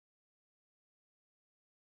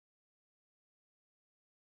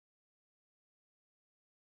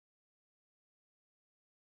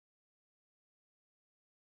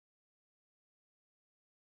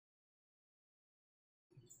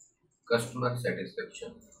Customer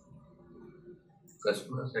satisfaction.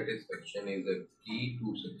 Customer satisfaction is a key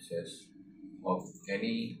to success of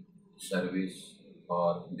any service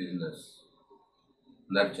or business.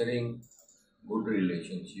 Nurturing good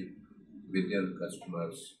relationship with your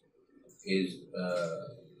customers is a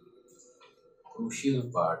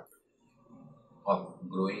crucial part of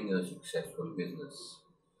growing a successful business.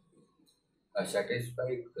 A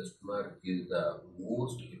satisfied customer is the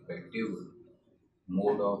most effective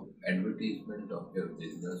mode of advertisement of your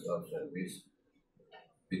business or service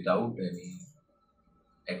without any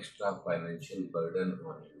extra financial burden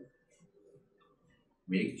on you.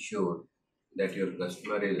 Make sure that your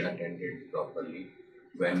customer is attended properly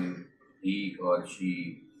when he or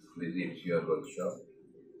she visits your workshop.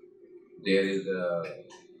 There is a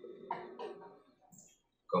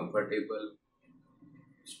comfortable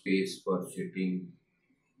space for sitting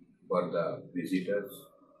for the visitors.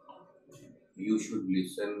 You should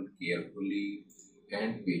listen carefully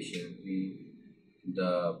and patiently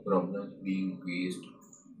the problems being faced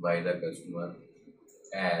by the customer,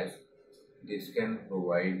 as this can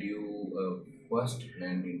provide you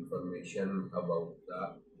first-hand information about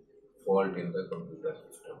the fault in the computer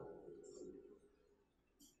system.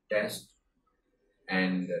 Test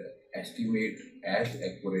and estimate as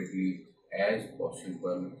accurately as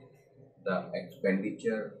possible the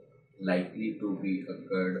expenditure likely to be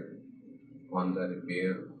occurred on the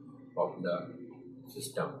repair of the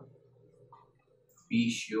system. Be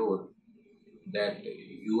sure that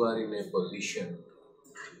you are in a position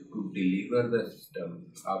to deliver the system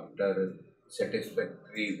after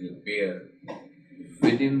satisfactory repair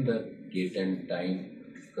within the date and time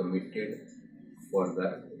committed for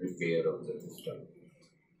the repair of the system.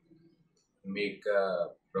 Make a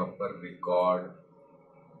proper record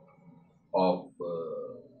of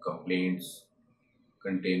complaints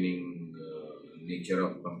containing nature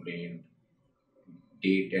of complaint,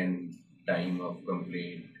 date and time of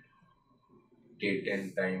complaint, date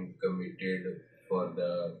and time committed for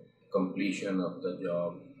the completion of the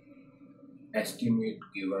job, estimate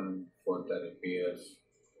given for the repairs,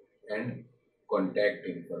 and contact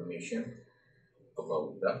information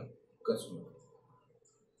about the customer.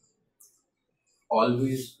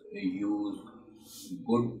 Always use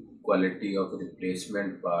good quality of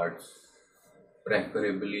replacement parts,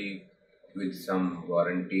 preferably with some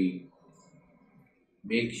warranty.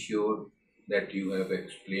 Make sure that you have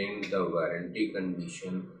explained the warranty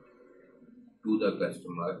condition to the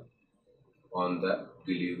customer on the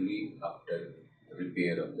delivery after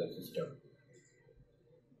repair of the system.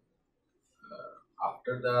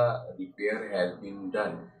 After the repair has been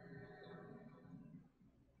done,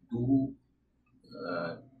 do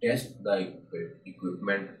test the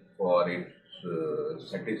equipment for its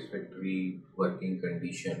satisfactory working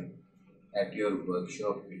condition at your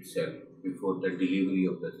workshop itself before the delivery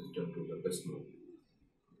of the system to the customer.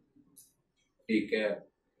 Take a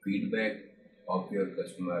feedback of your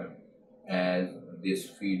customer, as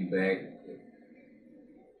this feedback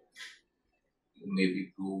may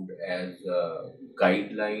be proved as a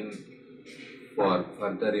guideline for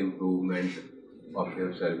further improvement of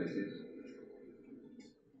your services.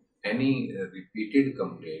 Any repeated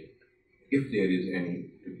complaint, if there is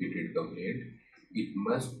any repeated complaint, it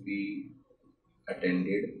must be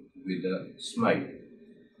attended with a smile.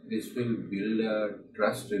 This will build a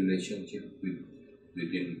trust relationship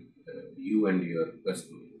within you and your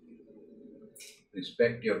customer.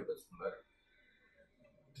 Respect your customer,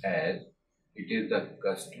 as it is the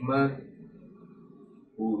customer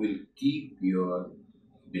who will keep your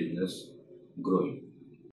business growing.